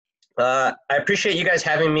I appreciate you guys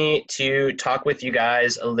having me to talk with you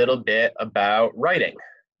guys a little bit about writing.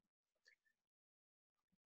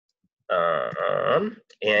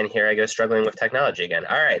 And here I go struggling with technology again.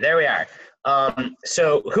 All right, there we are.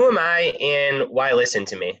 So who am I and why listen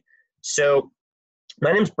to me? So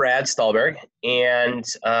my name's Brad Stulberg, and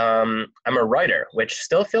I'm a writer, which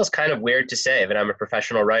still feels kind of weird to say that I'm a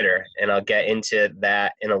professional writer, and I'll get into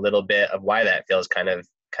that in a little bit of why that feels kind of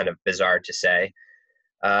bizarre to say.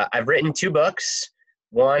 I've written two books.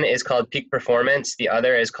 One is called Peak Performance. The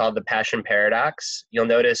other is called The Passion Paradox. You'll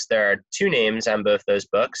notice there are two names on both those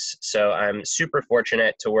books. So I'm super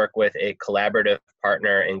fortunate to work with a collaborative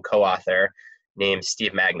partner and co-author named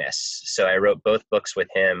Steve Magnus. So I wrote both books with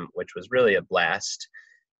him, which was really a blast.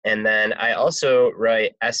 And then I also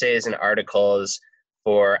write essays and articles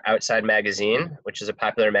for Outside Magazine, which is a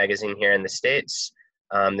popular magazine here in the States.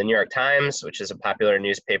 The New York Times, which is a popular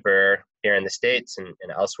newspaper here in the States and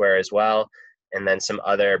elsewhere as well, and then some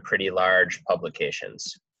other pretty large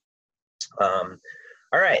publications.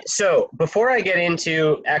 All right, so before I get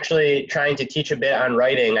into actually trying to teach a bit on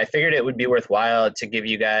writing, I figured it would be worthwhile to give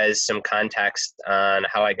you guys some context on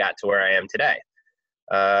how I got to where I am today.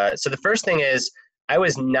 So the first thing is, I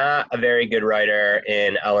was not a very good writer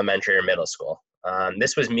in elementary or middle school.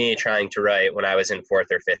 This was me trying to write when I was in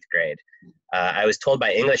 4th or 5th grade. I was told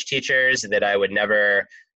by English teachers that I would never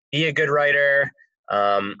be a good writer.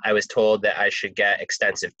 I was told that I should get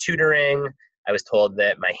extensive tutoring. I was told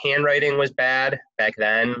that my handwriting was bad. Back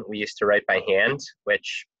then, we used to write by hand,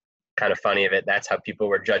 which kind of funny of it. That's how people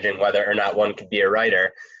were judging whether or not one could be a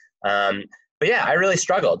writer. But yeah, I really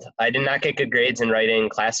struggled. I did not get good grades in writing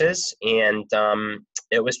classes, and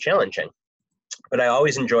it was challenging. But I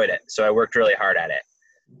always enjoyed it, so I worked really hard at it.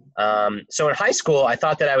 So in high school, I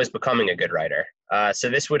thought that I was becoming a good writer. So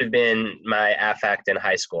this would have been my affect in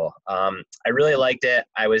high school. I really liked it.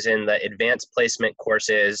 I was in the advanced placement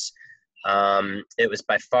courses. It was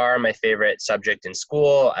by far my favorite subject in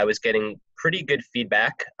school. I was getting pretty good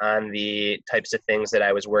feedback on the types of things that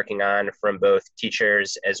I was working on from both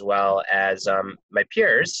teachers as well as my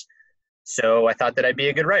peers. So I thought that I'd be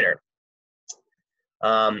a good writer.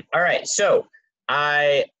 All right, so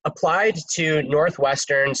I applied to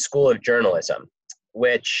Northwestern School of Journalism,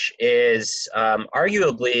 which is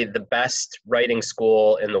arguably the best writing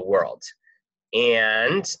school in the world.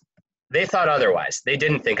 And they thought otherwise. They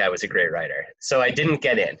didn't think I was a great writer. So I didn't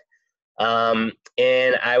get in.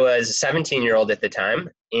 And I was a 17-year-old at the time.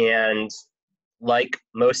 And like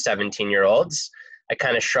most 17-year-olds, I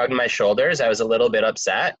kind of shrugged my shoulders. I was a little bit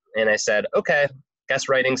upset. And I said, okay, guess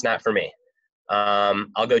writing's not for me.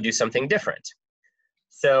 I'll go do something different.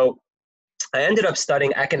 So I ended up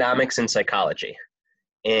studying economics and psychology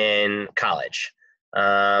in college,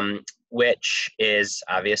 which is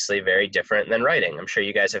obviously very different than writing. I'm sure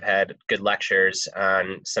you guys have had good lectures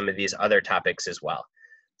on some of these other topics as well.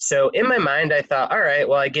 So in my mind, I thought, all right,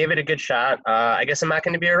 well, I gave it a good shot. I guess I'm not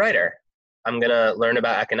going to be a writer. I'm going to learn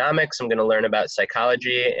about economics. I'm going to learn about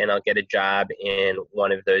psychology, and I'll get a job in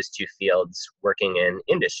one of those two fields working in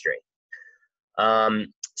industry.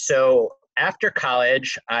 So after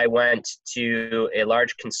college, I went to a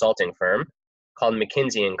large consulting firm called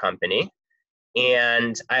McKinsey and Company,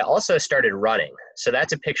 and I also started running. So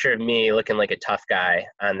that's a picture of me looking like a tough guy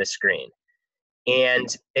on the screen. And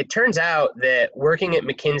it turns out that working at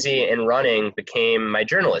McKinsey and running became my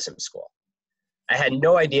journalism school. I had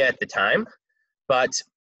no idea at the time, but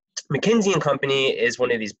McKinsey and Company is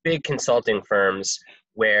one of these big consulting firms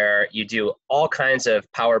where you do all kinds of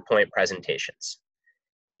PowerPoint presentations.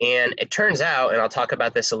 And it turns out, and I'll talk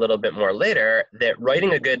about this a little bit more later, that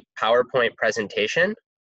writing a good PowerPoint presentation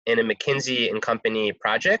in a McKinsey and Company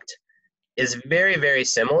project is very, very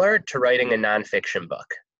similar to writing a nonfiction book.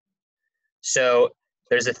 So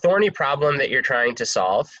there's a thorny problem that you're trying to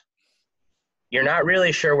solve. You're not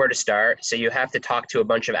really sure where to start, so you have to talk to a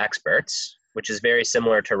bunch of experts, which is very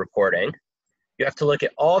similar to reporting. You have to look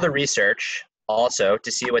at all the research also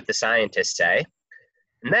to see what the scientists say.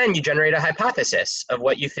 And then you generate a hypothesis of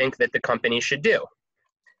what you think that the company should do.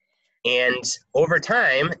 And over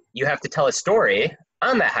time, you have to tell a story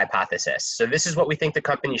on that hypothesis. So this is what we think the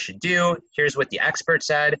company should do. Here's what the expert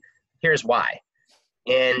said. Here's why.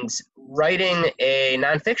 And writing a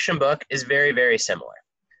nonfiction book is very, very similar.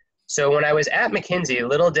 So when I was at McKinsey,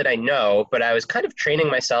 little did I know, but I was kind of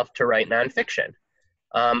training myself to write nonfiction.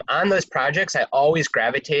 On those projects, I always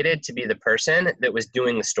gravitated to be the person that was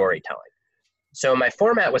doing the storytelling. So my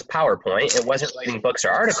format was PowerPoint. It wasn't writing books or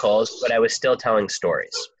articles, but I was still telling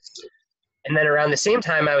stories. And then around the same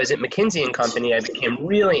time I was at McKinsey and Company, I became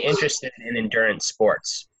really interested in endurance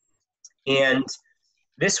sports. And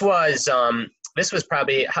this was this was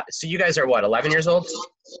probably, so you guys are what, 11 years old?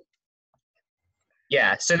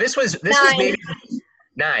 Yeah. So this was maybe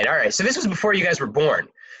 9. All right. So this was before you guys were born.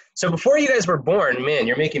 So before you guys were born, man,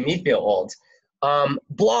 you're making me feel old.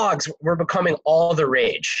 Blogs were becoming all the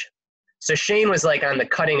rage. So Shane was like on the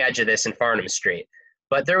cutting edge of this in Farnham Street.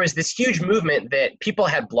 But there was this huge movement that people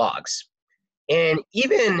had blogs. And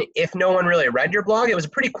even if no one really read your blog, it was a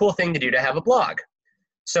pretty cool thing to do to have a blog.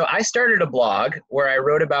 So I started a blog where I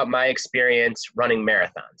wrote about my experience running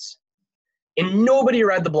marathons. And nobody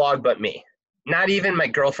read the blog but me. Not even my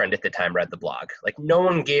girlfriend at the time read the blog. Like, no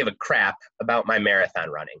one gave a crap about my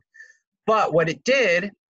marathon running. But what it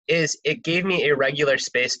did is it gave me a regular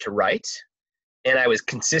space to write, and I was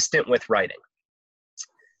consistent with writing.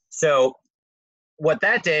 So what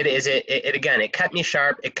that did is it kept me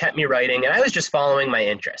sharp, it kept me writing, and I was just following my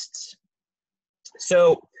interests.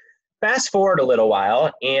 So fast forward a little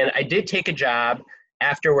while, and I did take a job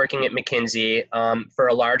after working at McKinsey for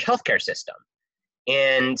a large healthcare system.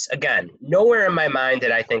 And again, nowhere in my mind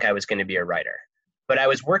did I think I was going to be a writer. But I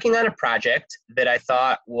was working on a project that I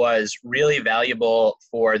thought was really valuable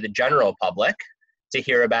for the general public to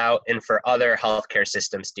hear about and for other healthcare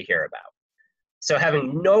systems to hear about. So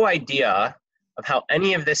having no idea of how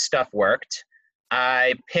any of this stuff worked,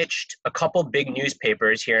 I pitched a couple big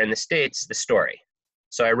newspapers here in the States the story.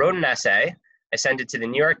 So I wrote an essay. I sent it to the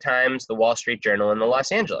New York Times, the Wall Street Journal, and the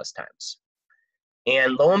Los Angeles Times.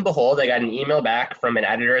 And lo and behold, I got an email back from an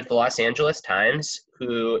editor at the Los Angeles Times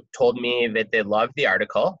who told me that they loved the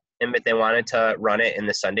article and that they wanted to run it in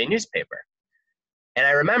the Sunday newspaper. And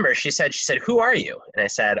I remember she said, "Who are you?" And I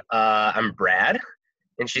said, "I'm Brad."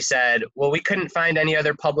 And she said, "Well, we couldn't find any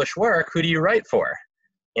other published work. Who do you write for?"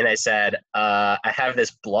 And I said, "I have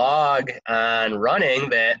this blog on running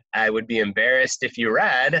that I would be embarrassed if you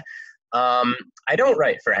read. I don't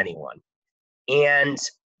write for anyone." And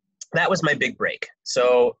that was my big break.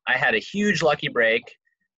 So I had a huge lucky break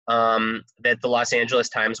that the Los Angeles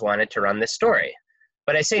Times wanted to run this story.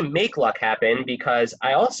 But I say make luck happen because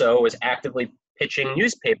I also was actively pitching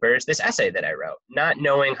newspapers this essay that I wrote, not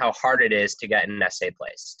knowing how hard it is to get an essay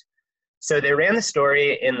placed. So they ran the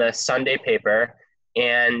story in the Sunday paper,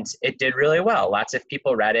 and it did really well. Lots of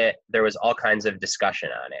people read it. There was all kinds of discussion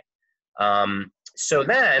on it. So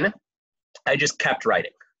then I just kept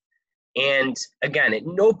writing. And again, at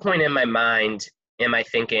no point in my mind am I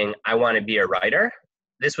thinking I want to be a writer.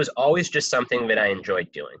 This was always just something that I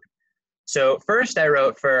enjoyed doing. So first I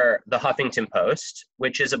wrote for the Huffington Post,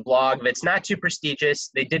 which is a blog that's not too prestigious.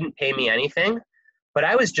 They didn't pay me anything, but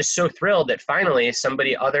I was just so thrilled that finally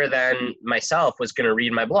somebody other than myself was going to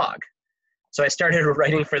read my blog. So I started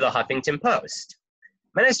writing for the Huffington Post.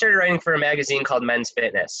 Then I started writing for a magazine called Men's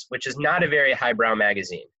Fitness, which is not a very highbrow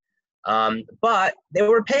magazine. But they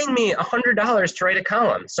were paying me $100 to write a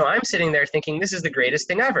column. So I'm sitting there thinking, this is the greatest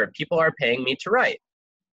thing ever. People are paying me to write.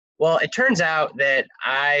 Well, it turns out that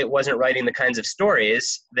I wasn't writing the kinds of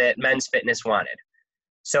stories that Men's Fitness wanted.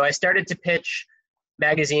 So I started to pitch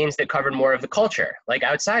magazines that covered more of the culture, like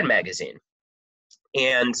Outside Magazine.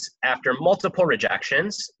 And after multiple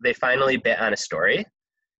rejections, they finally bit on a story.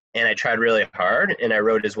 And I tried really hard, and I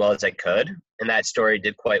wrote as well as I could. And that story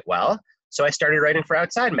did quite well. So I started writing for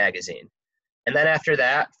Outside Magazine. And then after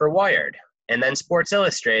that, for Wired. And then Sports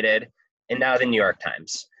Illustrated, and now the New York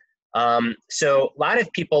Times. So a lot of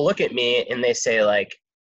people look at me and they say, like,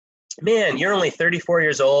 man, you're only 34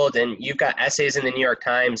 years old and you've got essays in the New York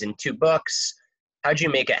Times and 2 books. How'd you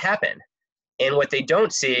make it happen? And what they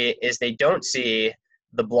don't see is they don't see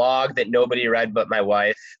the blog that nobody read but my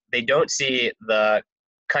wife. They don't see the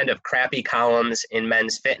kind of crappy columns in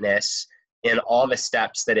Men's Fitness and all the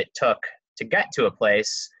steps that it took to get to a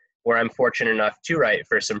place where I'm fortunate enough to write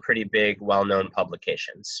for some pretty big, well-known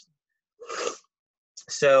publications.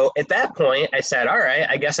 So at that point, I said, all right,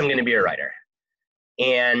 I guess I'm going to be a writer.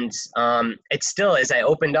 And it still, as I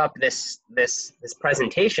opened up this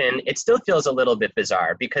presentation, it still feels a little bit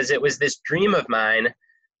bizarre because it was this dream of mine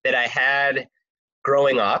that I had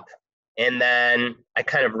growing up, and then I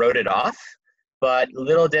kind of wrote it off. But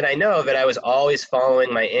little did I know that I was always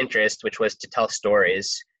following my interest, which was to tell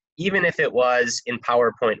stories, even if it was in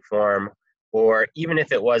PowerPoint form, or even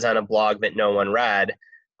if it was on a blog that no one read.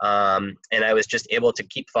 And I was just able to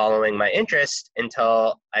keep following my interest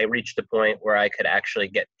until I reached the point where I could actually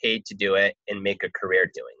get paid to do it and make a career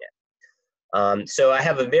doing it. So I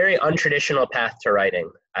have a very untraditional path to writing.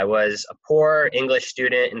 I was a poor English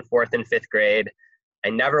student in 4th and 5th grade. I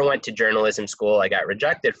never went to journalism school. I got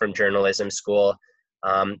rejected from journalism school,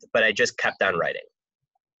 but I just kept on writing.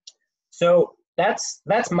 So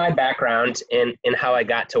that's my background in how I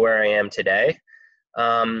got to where I am today.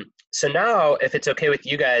 So now, if it's okay with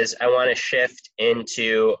you guys, I want to shift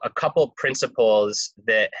into a couple principles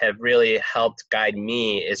that have really helped guide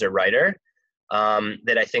me as a writer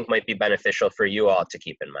that I think might be beneficial for you all to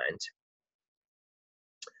keep in mind.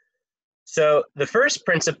 So the first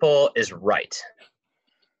principle is write.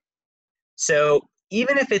 So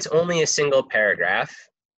even if it's only a single paragraph,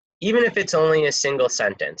 even if it's only a single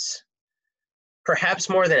sentence, perhaps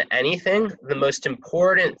more than anything, the most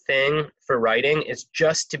important thing for writing is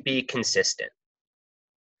just to be consistent.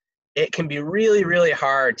 It can be really, really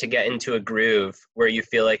hard to get into a groove where you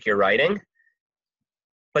feel like you're writing.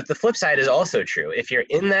 But the flip side is also true. If you're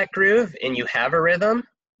in that groove and you have a rhythm,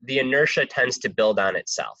 the inertia tends to build on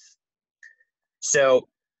itself. So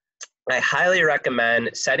I highly recommend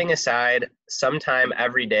setting aside some time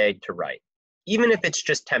every day to write, even if it's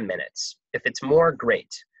just 10 minutes. If it's more,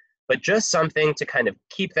 great. But just something to kind of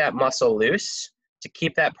keep that muscle loose, to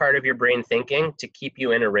keep that part of your brain thinking, to keep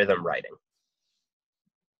you in a rhythm writing.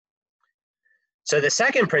 So the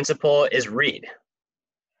second principle is read.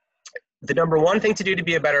 The number one thing to do to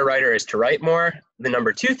be a better writer is to write more. The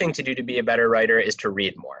number two thing to do to be a better writer is to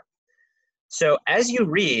read more. So as you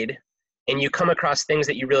read and you come across things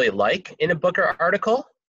that you really like in a book or article,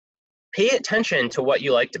 pay attention to what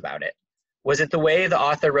you liked about it. Was it the way the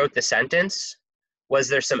author wrote the sentence? Was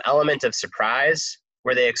there some element of surprise?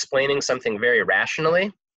 Were they explaining something very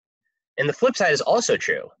rationally? And the flip side is also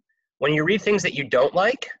true. When you read things that you don't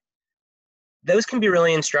like, those can be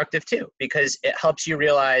really instructive too, because it helps you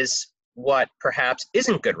realize what perhaps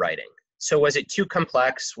isn't good writing. So was it too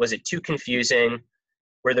complex? Was it too confusing?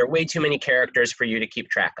 Were there way too many characters for you to keep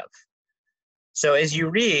track of? So as you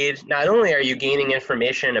read, not only are you gaining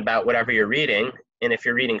information about whatever you're reading, and if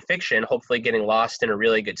you're reading fiction, hopefully getting lost in a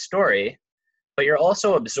really good story, but you're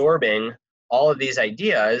also absorbing all of these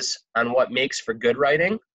ideas on what makes for good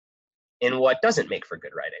writing and what doesn't make for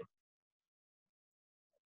good writing.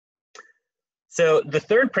 So the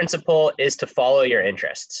third principle is to follow your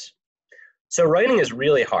interests. So writing is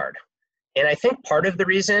really hard. And I think part of the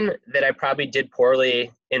reason that I probably did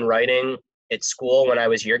poorly in writing at school when I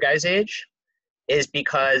was your guys' age is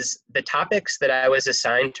because the topics that I was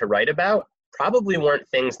assigned to write about probably weren't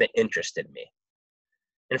things that interested me.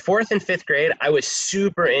 In 4th and 5th grade, I was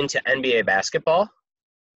super into NBA basketball.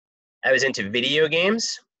 I was into video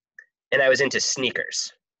games, and I was into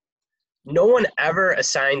sneakers. No one ever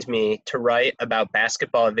assigned me to write about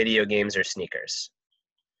basketball, video games, or sneakers.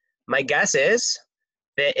 My guess is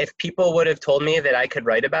that if people would have told me that I could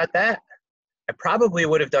write about that, I probably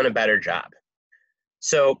would have done a better job.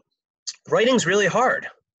 So writing's really hard.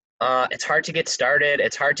 It's hard to get started.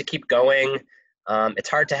 It's hard to keep going. It's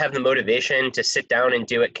hard to have the motivation to sit down and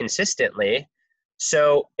do it consistently.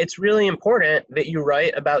 So it's really important that you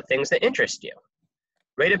write about things that interest you.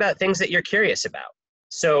 Write about things that you're curious about.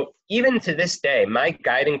 So even to this day, my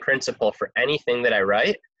guiding principle for anything that I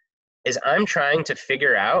write is I'm trying to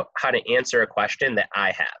figure out how to answer a question that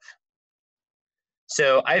I have.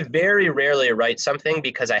 So I very rarely write something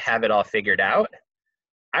because I have it all figured out.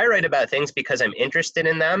 I write about things because I'm interested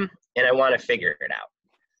in them and I want to figure it out.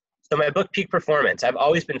 So my book, Peak Performance, I've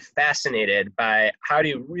always been fascinated by how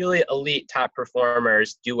do really elite top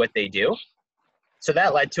performers do what they do. So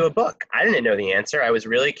that led to a book. I didn't know the answer. I was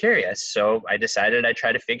really curious. So I decided I'd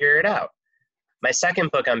try to figure it out. My second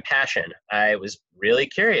book on passion, I was really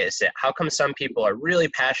curious at how come some people are really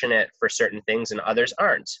passionate for certain things and others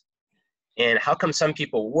aren't? And how come some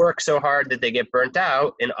people work so hard that they get burnt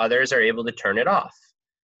out and others are able to turn it off?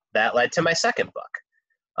 That led to my second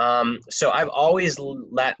book. So I've always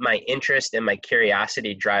let my interest and my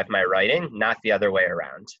curiosity drive my writing, not the other way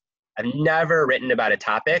around. I've never written about a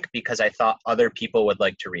topic because I thought other people would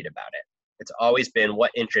like to read about it. It's always been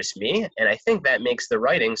what interests me, and I think that makes the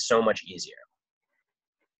writing so much easier.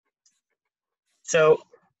 So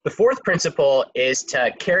the fourth principle is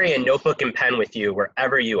to carry a notebook and pen with you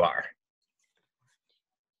wherever you are.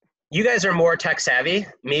 You guys are more tech savvy.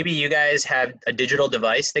 Maybe you guys have a digital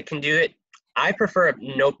device that can do it. I prefer a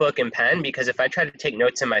notebook and pen because if I try to take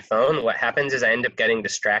notes on my phone, what happens is I end up getting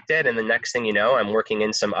distracted, and the next thing you know, I'm working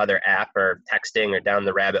in some other app or texting or down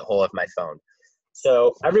the rabbit hole of my phone.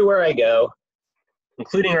 So everywhere I go,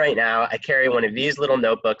 including right now, I carry one of these little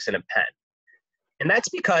notebooks and a pen. And that's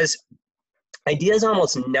because ideas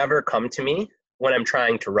almost never come to me when I'm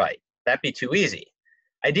trying to write. That'd be too easy.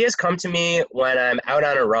 Ideas come to me when I'm out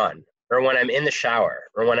on a run, or when I'm in the shower,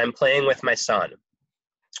 or when I'm playing with my son,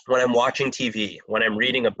 when I'm watching TV, when I'm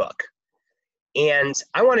reading a book. And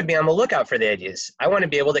I want to be on the lookout for the ideas. I want to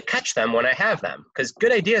be able to catch them when I have them, because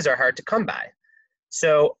good ideas are hard to come by.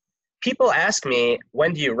 So people ask me,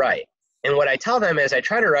 when do you write? And what I tell them is I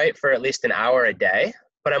try to write for at least an hour a day,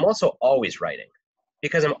 but I'm also always writing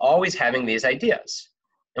because I'm always having these ideas.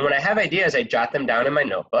 And when I have ideas, I jot them down in my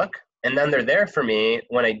notebook, and then they're there for me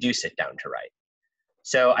when I do sit down to write.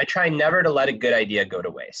 So I try never to let a good idea go to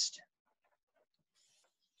waste.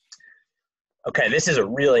 Okay, this is a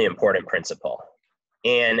really important principle,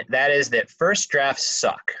 and that is that first drafts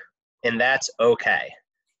suck, and that's okay.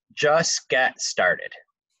 Just get started.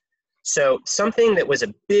 So something that was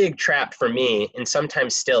a big trap for me, and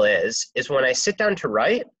sometimes still is when I sit down to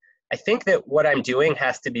write, I think that what I'm doing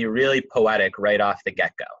has to be really poetic right off the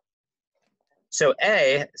get-go. So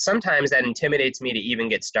A, sometimes that intimidates me to even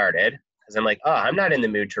get started, because I'm like, oh, I'm not in the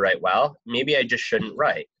mood to write well. Maybe I just shouldn't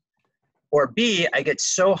write. Or B, I get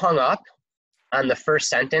so hung up on the first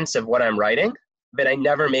sentence of what I'm writing that I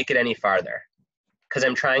never make it any farther, because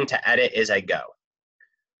I'm trying to edit as I go.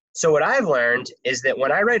 So what I've learned is that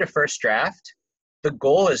when I write a first draft, the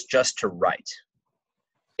goal is just to write.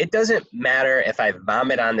 It doesn't matter if I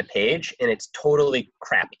vomit on the page and it's totally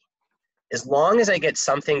crappy, as long as I get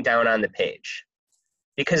something down on the page.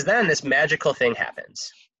 Because then this magical thing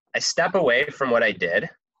happens. I step away from what I did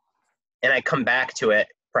and I come back to it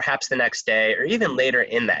perhaps the next day or even later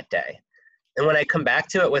in that day. And when I come back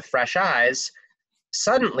to it with fresh eyes,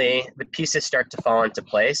 suddenly the pieces start to fall into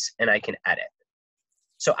place and I can edit.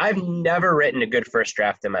 So I've never written a good first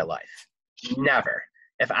draft in my life. Never.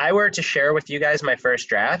 If I were to share with you guys my first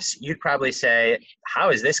drafts, you'd probably say,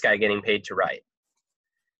 how is this guy getting paid to write?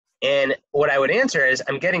 And what I would answer is,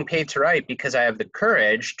 I'm getting paid to write because I have the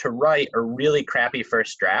courage to write a really crappy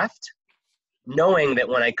first draft, knowing that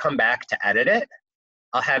when I come back to edit it,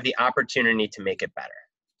 I'll have the opportunity to make it better.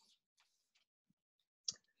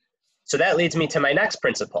 So that leads me to my next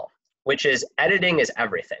principle, which is editing is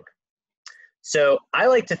everything. So I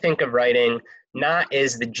like to think of writing not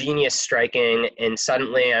as the genius striking and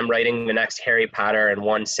suddenly I'm writing the next Harry Potter in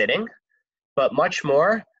one sitting, but much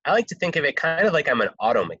more, I like to think of it kind of like I'm an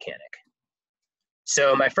auto mechanic.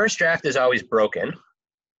 So my first draft is always broken,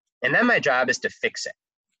 and then my job is to fix it.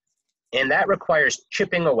 And that requires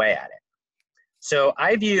chipping away at it. So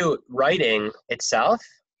I view writing itself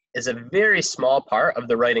as a very small part of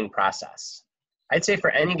the writing process. I'd say for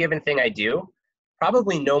any given thing I do,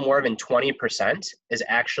 probably no more than 20% is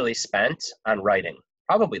actually spent on writing,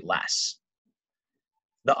 probably less.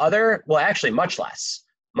 The other, well, actually much less.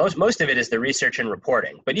 Most of it is the research and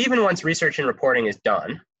reporting. But even once research and reporting is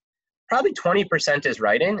done, probably 20% is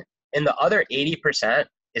writing, and the other 80%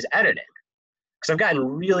 is editing. Because I've gotten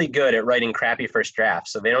really good at writing crappy first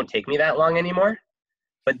drafts, so they don't take me that long anymore.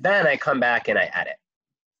 But then I come back and I edit.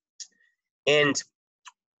 And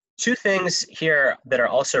two things here that are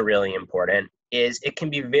also really important is it can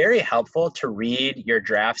be very helpful to read your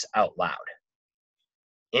drafts out loud.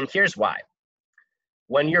 And here's why.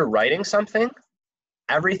 When you're writing something,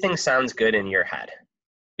 everything sounds good in your head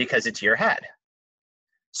because it's your head.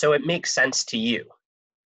 So it makes sense to you.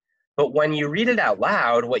 But when you read it out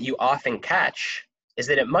loud, what you often catch is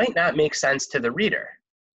that it might not make sense to the reader.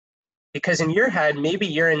 Because in your head, maybe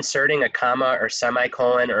you're inserting a comma or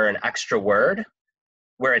semicolon or an extra word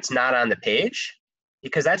where it's not on the page,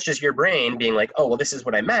 because that's just your brain being like, oh, well, this is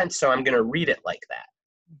what I meant, so I'm going to read it like that.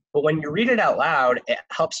 But when you read it out loud, it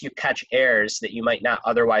helps you catch errors that you might not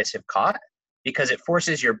otherwise have caught, because it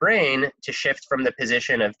forces your brain to shift from the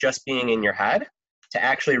position of just being in your head to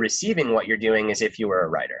actually receiving what you're doing as if you were a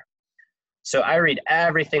writer. So I read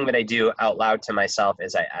everything that I do out loud to myself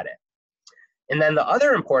as I edit. And then the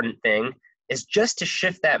other important thing is just to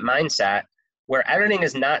shift that mindset where editing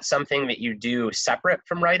is not something that you do separate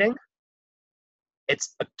from writing.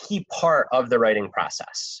 It's a key part of the writing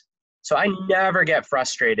process. So I never get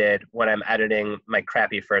frustrated when I'm editing my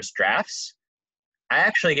crappy first drafts. I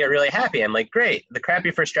actually get really happy. I'm like, great, the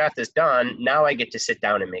crappy first draft is done. Now I get to sit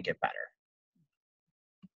down and make it better.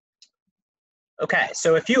 Okay,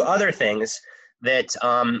 so a few other things that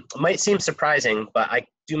might seem surprising, but I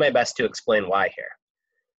do my best to explain why here.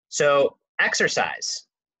 So exercise.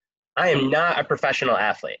 I am not a professional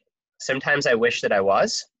athlete. Sometimes I wish that I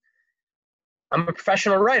was. I'm a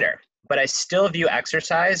professional writer, but I still view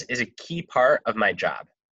exercise as a key part of my job.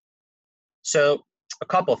 So a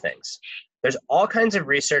couple things. There's all kinds of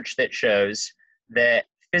research that shows that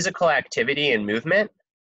physical activity and movement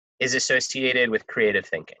is associated with creative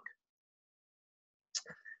thinking.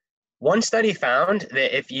 One study found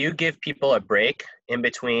that if you give people a break in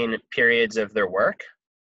between periods of their work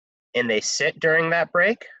and they sit during that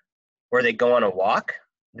break or they go on a walk,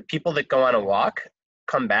 the people that go on a walk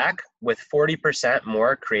come back with 40%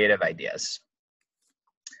 more creative ideas.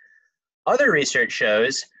 Other research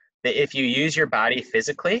shows that if you use your body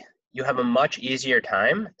physically, you have a much easier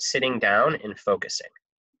time sitting down and focusing.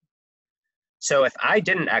 So if I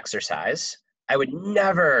didn't exercise, I would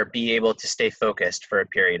never be able to stay focused for a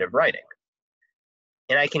period of writing.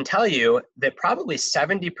 And I can tell you that probably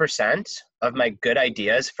 70% of my good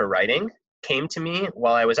ideas for writing came to me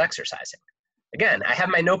while I was exercising. Again, I have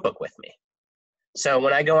my notebook with me. So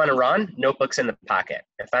when I go on a run, notebook's in the pocket.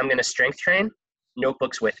 If I'm going to strength train,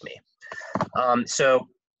 notebook's with me. So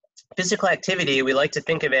physical activity, we like to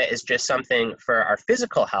think of it as just something for our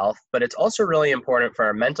physical health, but it's also really important for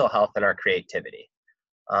our mental health and our creativity.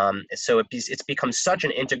 So it's become such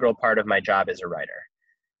an integral part of my job as a writer.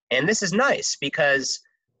 And this is nice because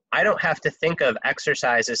I don't have to think of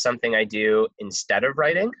exercise as something I do instead of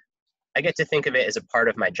writing. I get to think of it as a part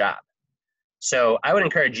of my job. So I would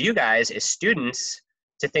encourage you guys as students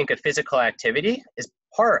to think of physical activity as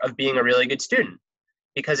part of being a really good student,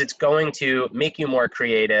 because it's going to make you more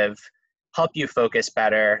creative, help you focus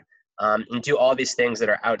better, and do all these things that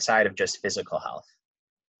are outside of just physical health.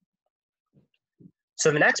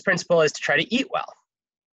 So the next principle is to try to eat well.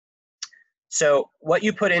 So what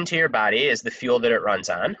you put into your body is the fuel that it runs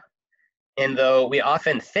on. And though we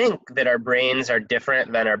often think that our brains are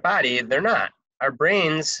different than our body, they're not. Our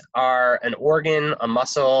brains are an organ, a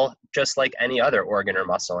muscle, just like any other organ or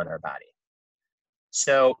muscle in our body.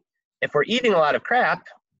 So if we're eating a lot of crap,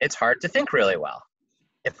 it's hard to think really well.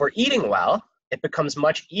 If we're eating well, it becomes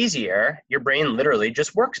much easier. Your brain literally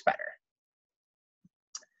just works better.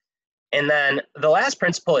 And then the last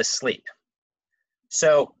principle is sleep.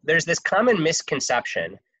 So there's this common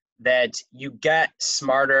misconception that you get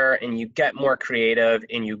smarter and you get more creative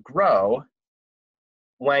and you grow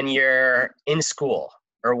when you're in school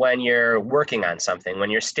or when you're working on something,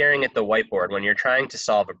 when you're staring at the whiteboard, when you're trying to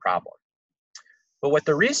solve a problem. But what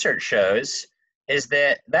the research shows is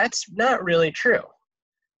that that's not really true.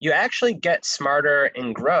 You actually get smarter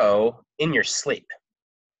and grow in your sleep.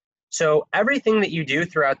 So everything that you do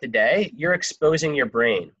throughout the day, you're exposing your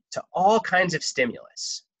brain to all kinds of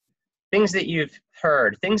stimulus. Things that you've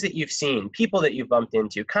heard, things that you've seen, people that you've bumped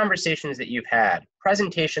into, conversations that you've had,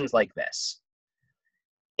 presentations like this.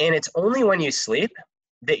 And it's only when you sleep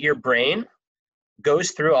that your brain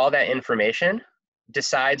goes through all that information,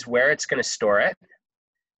 decides where it's going to store it,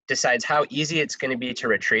 decides how easy it's going to be to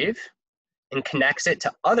retrieve, and connects it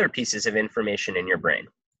to other pieces of information in your brain.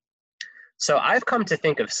 So I've come to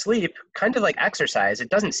think of sleep kind of like exercise. It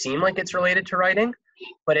doesn't seem like it's related to writing,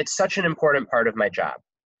 but it's such an important part of my job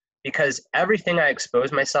because everything I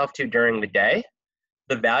expose myself to during the day,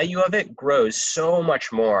 the value of it grows so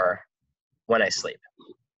much more when I sleep.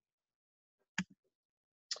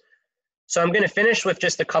 So I'm going to finish with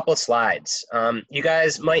just a couple slides. You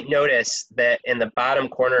guys might notice that in the bottom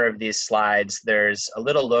corner of these slides, there's a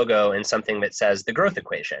little logo and something that says the growth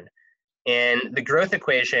equation. And the growth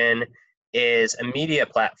equation is a media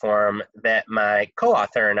platform that my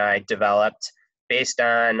co-author and I developed based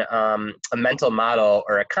on a mental model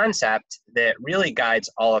or a concept that really guides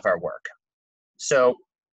all of our work. So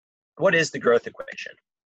what is the growth equation?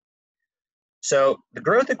 So the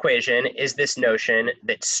growth equation is this notion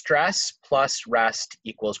that stress plus rest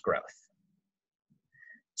equals growth.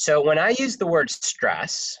 So when I use the word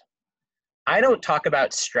stress, I don't talk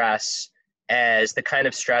about stress as the kind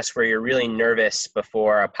of stress where you're really nervous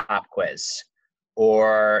before a pop quiz,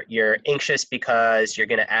 or you're anxious because you're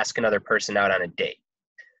going to ask another person out on a date.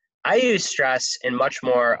 I use stress in much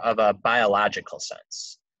more of a biological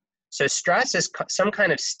sense. So stress is some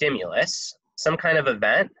kind of stimulus, some kind of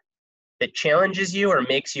event that challenges you or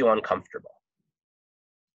makes you uncomfortable.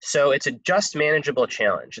 So it's a just manageable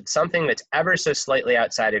challenge. It's something that's ever so slightly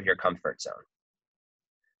outside of your comfort zone.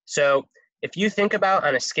 So if you think about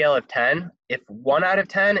on a scale of 10, if 1 out of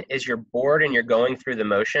 10 is you're bored and you're going through the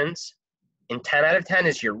motions, and 10 out of 10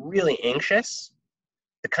 is you're really anxious,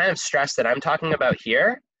 the kind of stress that I'm talking about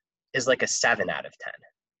here is like a 7 out of 10.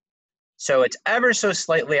 So it's ever so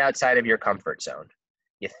slightly outside of your comfort zone.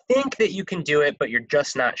 You think that you can do it, but you're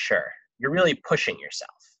just not sure. You're really pushing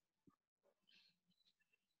yourself.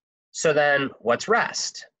 So then what's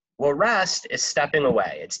rest? Well, rest is stepping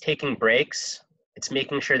away. It's taking breaks. It's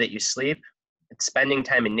making sure that you sleep. It's spending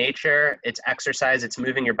time in nature. It's exercise. It's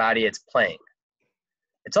moving your body. It's playing.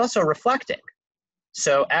 It's also reflecting.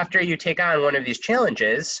 So after you take on one of these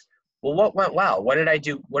challenges, well, what went well? What did I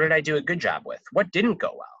do? What did I do a good job with? What didn't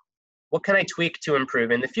go well? What can I tweak to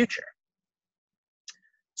improve in the future?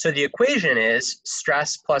 So the equation is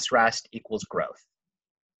stress plus rest equals growth.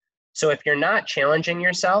 So if you're not challenging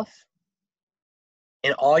yourself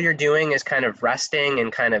and all you're doing is kind of resting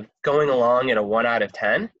and kind of going along at a 1 out of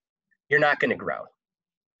 10, you're not going to grow.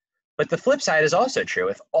 But the flip side is also true.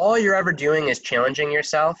 If all you're ever doing is challenging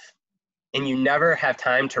yourself and you never have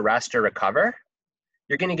time to rest or recover,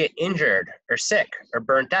 you're going to get injured or sick or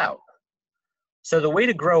burnt out. So the way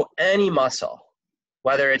to grow any muscle,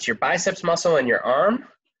 whether it's your biceps muscle in your arm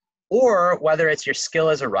or whether it's your skill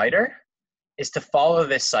as a writer, is to follow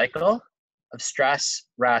this cycle of stress,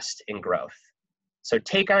 rest, and growth. So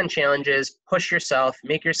take on challenges, push yourself,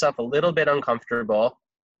 make yourself a little bit uncomfortable,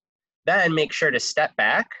 then make sure to step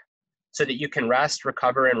back so that you can rest,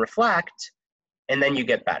 recover, and reflect, and then you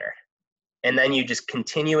get better. And then you just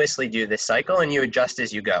continuously do this cycle and you adjust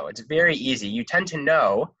as you go. It's very easy. You tend to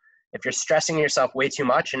know if you're stressing yourself way too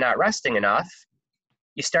much and not resting enough,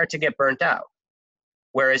 you start to get burnt out.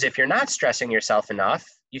 Whereas if you're not stressing yourself enough,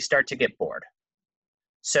 you start to get bored.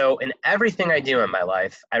 So in everything I do in my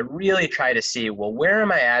life, I really try to see, well, where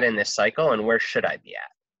am I at in this cycle and where should I be at?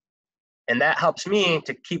 And that helps me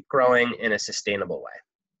to keep growing in a sustainable way.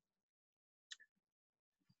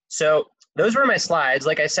 So those were my slides.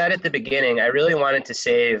 Like I said at the beginning, I really wanted to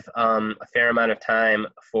save a fair amount of time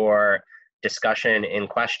for discussion and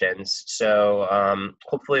questions. So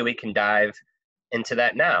hopefully we can dive into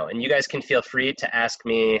that now. And you guys can feel free to ask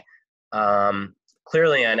me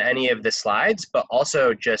clearly on any of the slides, but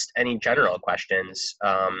also just any general questions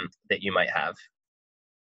that you might have.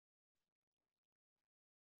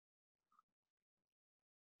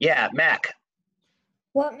 Yeah, Mac.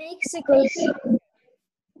 What makes a good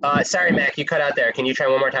Sorry, Mac, you cut out there. Can you try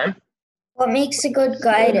one more time? What makes a good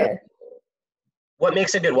guider? What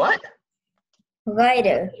makes a good what?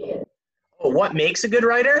 Writer. Oh, what makes a good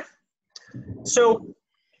writer? So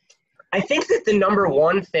I think that the number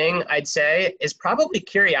one thing I'd say is probably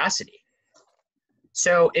curiosity.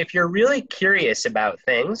 So if you're really curious about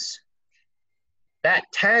things, that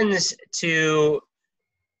tends to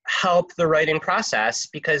help the writing process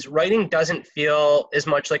because writing doesn't feel as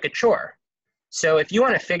much like a chore. So if you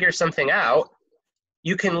want to figure something out,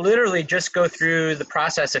 you can literally just go through the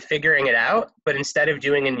process of figuring it out, but instead of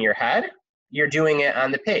doing it in your head, you're doing it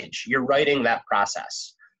on the page. You're writing that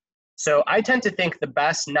process. So I tend to think the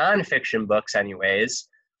best nonfiction books anyways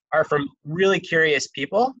are from really curious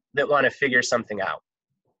people that want to figure something out.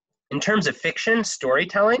 In terms of fiction,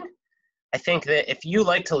 storytelling, I think that if you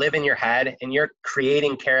like to live in your head and you're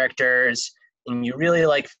creating characters and you really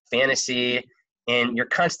like fantasy and you're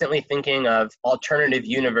constantly thinking of alternative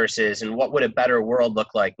universes and what would a better world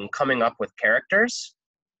look like and coming up with characters,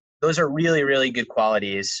 those are really, really good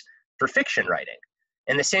qualities for fiction writing.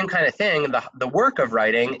 And the same kind of thing, the work of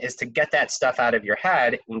writing is to get that stuff out of your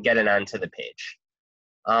head and get it onto the page.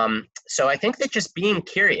 So I think that just being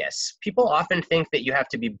curious, people often think that you have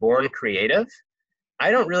to be born creative. I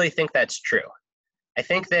don't really think that's true. I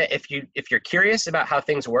think that if you're curious about how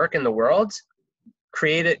things work in the world,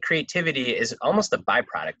 creativity is almost a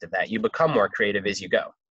byproduct of that. You become more creative as you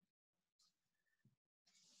go.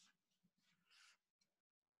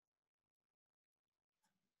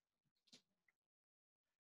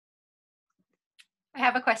 I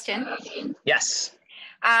have a question. Yes.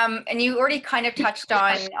 And you already kind of touched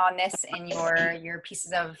on this in your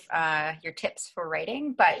pieces of your tips for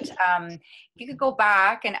writing, but if you could go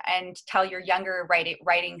back and tell your younger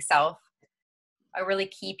writing self a really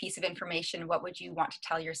key piece of information, what would you want to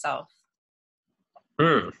tell yourself?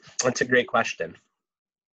 That's a great question.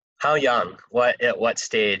 How young? At what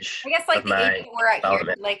stage? I guess like of the age we're at here,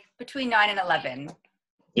 development? like between 9 and 11.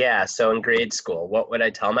 Yeah, so in grade school, what would I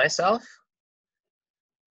tell myself?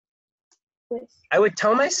 I would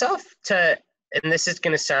tell myself to, and this is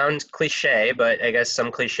going to sound cliche, but I guess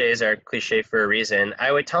some cliches are cliche for a reason.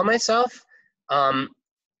 I would tell myself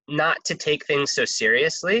not to take things so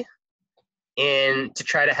seriously and to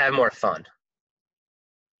try to have more fun,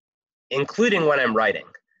 including when I'm writing.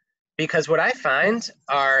 Because what I find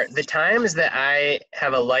are the times that I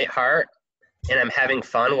have a light heart and I'm having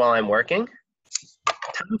fun while I'm working,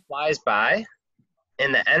 time flies by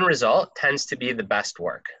and the end result tends to be the best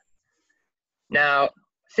work. Now,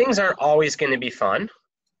 things aren't always going to be fun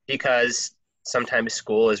because sometimes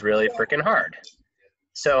school is really freaking hard.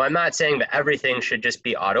 So I'm not saying that everything should just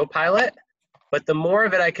be autopilot, but the more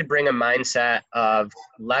of it I could bring a mindset of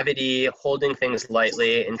levity, holding things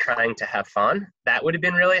lightly, and trying to have fun, that would have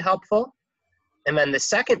been really helpful. And then the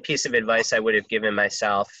second piece of advice I would have given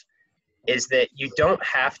myself is that you don't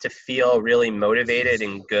have to feel really motivated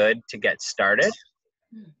and good to get started.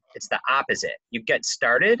 It's the opposite. You get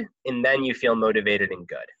started and then you feel motivated and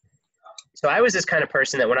good. So I was this kind of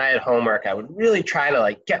person that when I had homework, I would really try to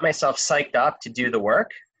like get myself psyched up to do the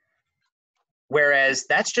work. Whereas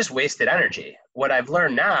that's just wasted energy. What I've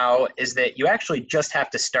learned now is that you actually just have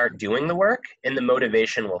to start doing the work and the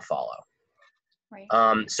motivation will follow. Right.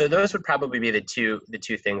 So those would probably be the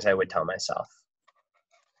two things I would tell myself.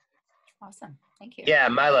 Awesome. Thank you. Yeah,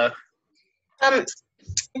 Milo.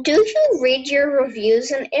 Do you read your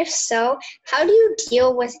reviews, and if so, how do you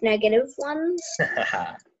deal with negative ones?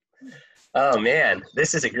 Oh man,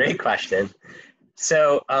 this is a great question.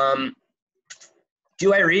 So,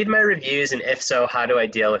 do I read my reviews, and if so, how do I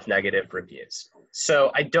deal with negative reviews?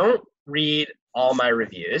 So I don't read all my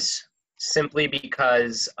reviews simply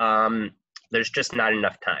because there's just not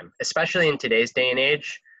enough time, especially in today's day and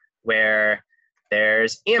age where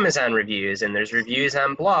there's Amazon reviews and there's reviews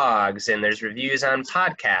on blogs and there's reviews on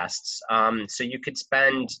podcasts. So you could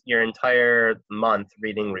spend your entire month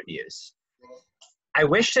reading reviews. I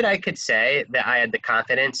wish that I could say that I had the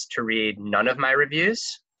confidence to read none of my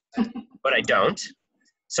reviews, but I don't.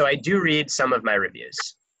 So I do read some of my reviews.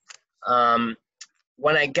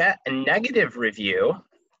 When I get a negative review,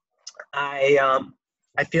 I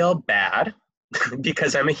feel bad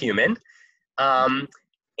because I'm a human.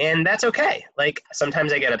 And that's okay. Like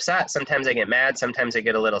sometimes I get upset, sometimes I get mad, sometimes I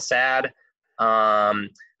get a little sad.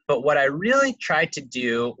 But what I really try to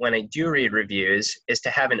do when I do read reviews is to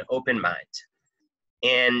have an open mind.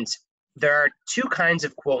 And there are two kinds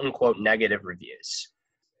of quote unquote negative reviews.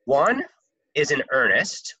 One is an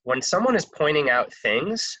earnest, when someone is pointing out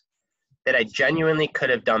things that I genuinely could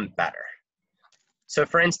have done better. So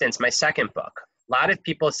for instance, my second book, a lot of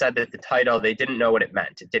people said that the title, they didn't know what it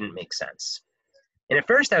meant. It didn't make sense. And at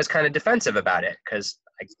first I was kind of defensive about it because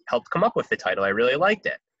I helped come up with the title. I really liked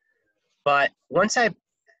it. But once I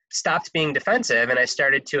stopped being defensive and I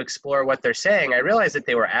started to explore what they're saying, I realized that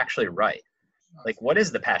they were actually right. Like, what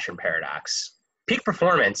is the passion paradox? Peak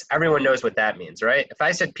performance, everyone knows what that means, right? If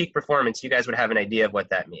I said peak performance, you guys would have an idea of what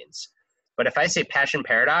that means. But if I say passion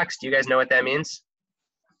paradox, do you guys know what that means?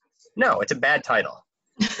 No, it's a bad title.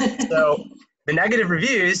 So the negative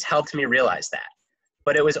reviews helped me realize that.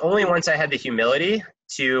 But it was only once I had the humility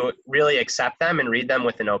to really accept them and read them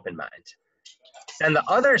with an open mind. And the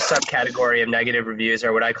other subcategory of negative reviews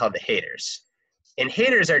are what I call the haters. And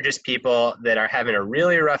haters are just people that are having a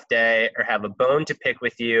really rough day or have a bone to pick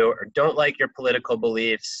with you or don't like your political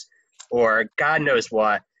beliefs or God knows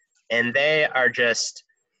what. And they are just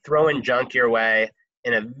throwing junk your way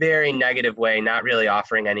in a very negative way, not really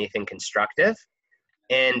offering anything constructive.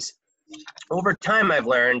 And over time, I've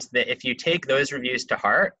learned that if you take those reviews to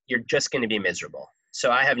heart, you're just going to be miserable.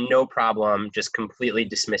 So I have no problem just completely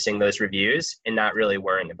dismissing those reviews and not really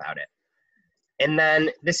worrying about it. And then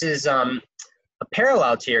this is a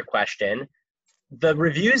parallel to your question. The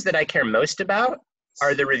reviews that I care most about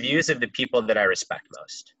are the reviews of the people that I respect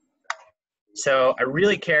most. So I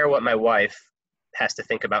really care what my wife has to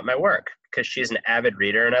think about my work because she's an avid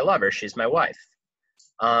reader and I love her. She's my wife.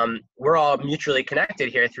 We're all mutually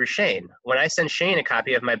connected here through Shane. When I send Shane a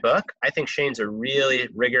copy of my book, I think Shane's a really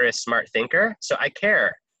rigorous, smart thinker. So I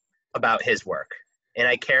care about his work and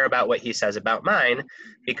I care about what he says about mine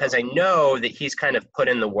because I know that he's kind of put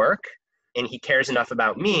in the work and he cares enough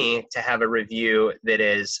about me to have a review that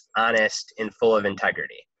is honest and full of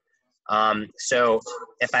integrity. So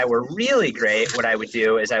if I were really great, what I would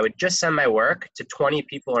do is I would just send my work to 20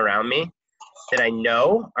 people around me that I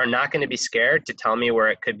know are not going to be scared to tell me where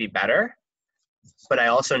it could be better, but I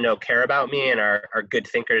also know care about me and are good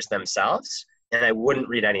thinkers themselves, and I wouldn't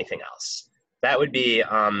read anything else. That would be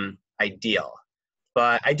ideal.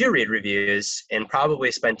 But I do read reviews and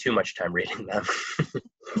probably spend too much time reading them.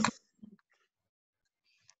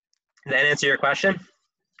 Did that answer your question?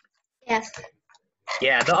 Yes.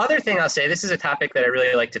 Yeah, the other thing I'll say, this is a topic that I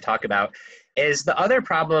really like to talk about, is the other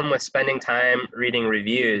problem with spending time reading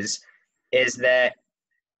reviews is that,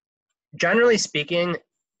 generally speaking,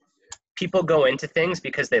 people go into things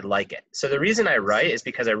because they like it. So the reason I write is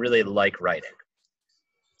because I really like writing.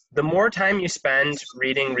 The more time you spend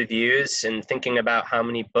reading reviews and thinking about how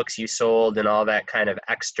many books you sold and all that kind of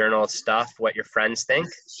external stuff, what your friends think,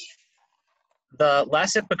 the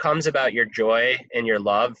less it becomes about your joy and your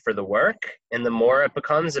love for the work, and the more it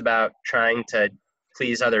becomes about trying to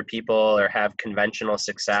please other people or have conventional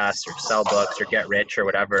success or sell books or get rich or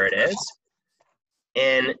whatever it is.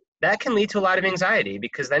 And that can lead to a lot of anxiety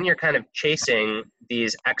because then you're kind of chasing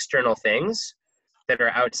these external things that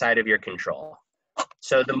are outside of your control.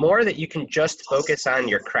 So the more that you can just focus on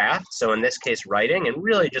your craft, so in this case writing, and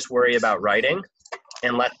really just worry about writing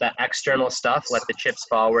and let the external stuff, let the chips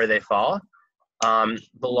fall where they fall, the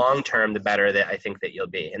long term, the better that I think that you'll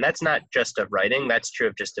be. And that's not just of writing, that's true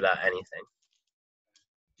of just about anything.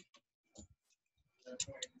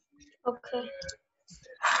 Okay.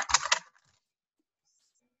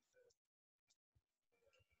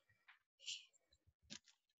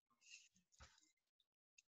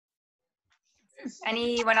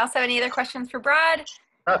 Anyone else have any other questions for Brad?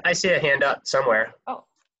 Oh, I see a hand up somewhere. Oh.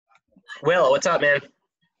 Will, what's up, man?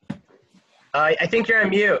 I think you're on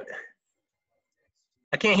mute.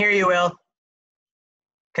 I can't hear you, Will.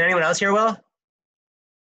 Can anyone else hear Will?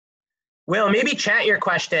 Will, maybe chat your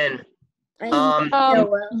question.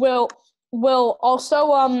 Will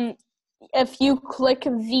also if you click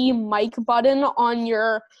the mic button on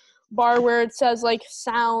your bar where it says like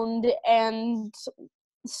sound and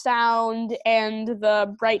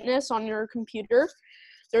the brightness on your computer,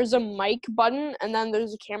 there's a mic button and then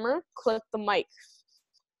there's a camera. Click the mic.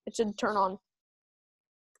 It should turn on.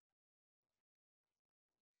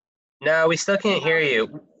 No, we still can't hear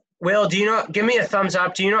you. Will, give me a thumbs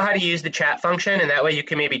up. Do you know how to use the chat function? And that way you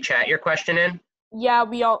can maybe chat your question in? Yeah,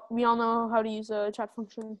 we all know how to use a chat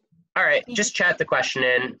function. All right, just chat the question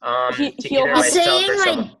in.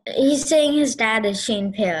 He's saying his dad is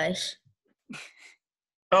Shane Parrish.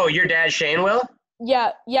 Oh, your dad's Shane, Will?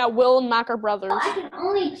 Yeah, Will and Mac are brothers. I can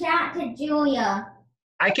only chat to Julia.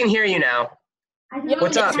 I can hear you now.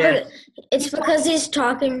 What's up, man? It's because he's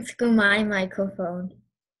talking through my microphone.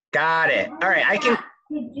 Got it. All right, I can.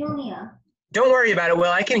 To Julia. Don't worry about it,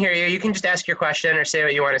 Will. I can hear you. You can just ask your question or say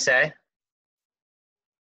what you want to say.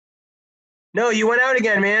 No, you went out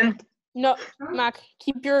again, man. No, Mac,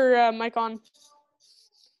 keep your mic on.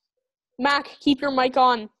 Mac, keep your mic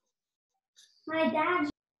on. My dad.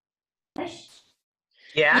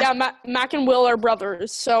 Yeah? Yeah, Mac and Will are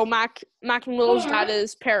brothers. So Mac and Will's dad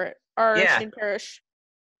is Shane Parrish.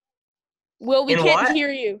 Will, we can't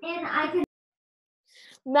hear you. And I can.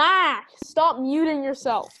 Mac, stop muting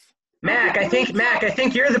yourself. Mac, I think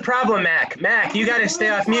you're the problem, Mac. Mac, you gotta stay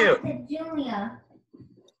off mute. Julia.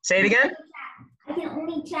 Say it again? I can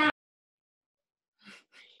only chat.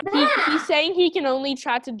 He's saying he can only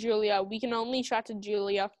chat to Julia. We can only chat to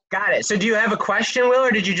Julia. Got it. So do you have a question, Will,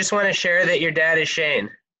 or did you just want to share that your dad is Shane?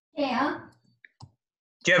 Yeah.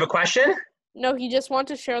 Do you have a question? No, he just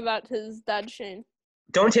wants to share that his dad's Shane.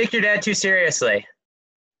 Don't take your dad too seriously.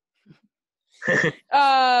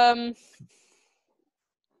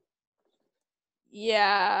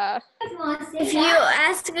 Yeah. If you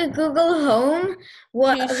ask a Google Home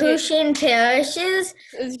who Shane Parrish is,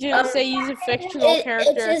 it's gonna say he's a fictional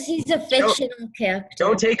character. It says he's a fictional character.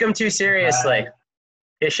 Don't take him too seriously.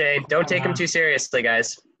 Hey, Shane, don't take him too seriously,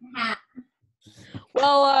 guys.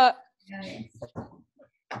 Well,